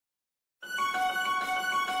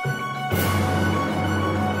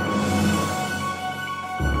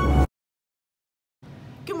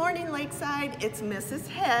morning, Lakeside. It's Mrs.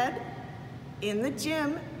 Head in the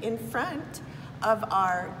gym in front of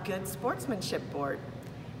our Good Sportsmanship Board.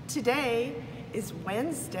 Today is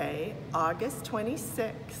Wednesday, August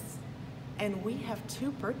 26th, and we have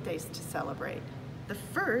two birthdays to celebrate. The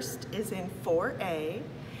first is in 4A,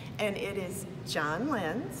 and it is John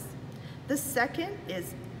Lenz. The second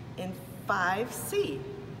is in 5C,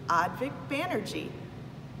 Advik Banerjee.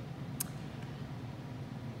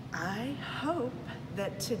 I hope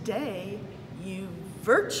that today you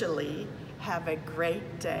virtually have a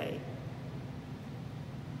great day.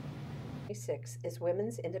 26 is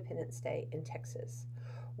Women's Independence Day in Texas.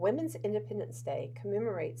 Women's Independence Day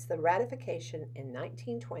commemorates the ratification in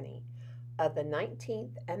 1920 of the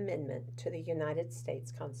 19th Amendment to the United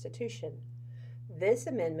States Constitution. This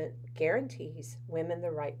amendment guarantees women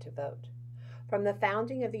the right to vote. From the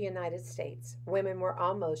founding of the United States, women were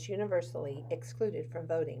almost universally excluded from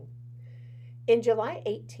voting. In July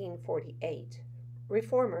 1848,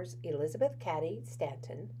 reformers Elizabeth Cady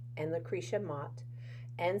Stanton and Lucretia Mott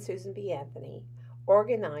and Susan B. Anthony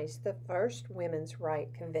organized the first Women's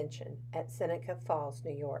Right Convention at Seneca Falls,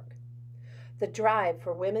 New York. The drive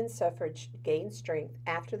for women's suffrage gained strength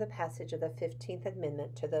after the passage of the 15th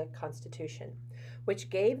Amendment to the Constitution, which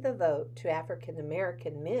gave the vote to African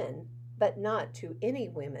American men but not to any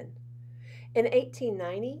women. In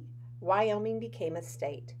 1890, Wyoming became a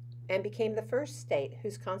state and became the first state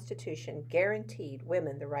whose constitution guaranteed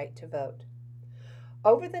women the right to vote.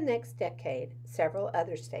 Over the next decade, several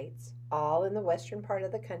other states, all in the western part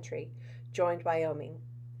of the country, joined Wyoming.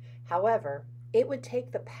 However, it would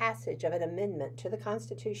take the passage of an amendment to the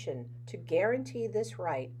Constitution to guarantee this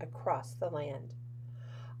right across the land.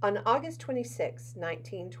 On August 26,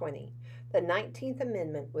 1920, the 19th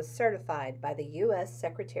Amendment was certified by the U.S.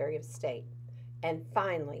 Secretary of State, and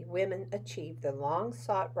finally women achieved the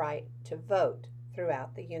long-sought right to vote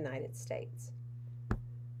throughout the United States.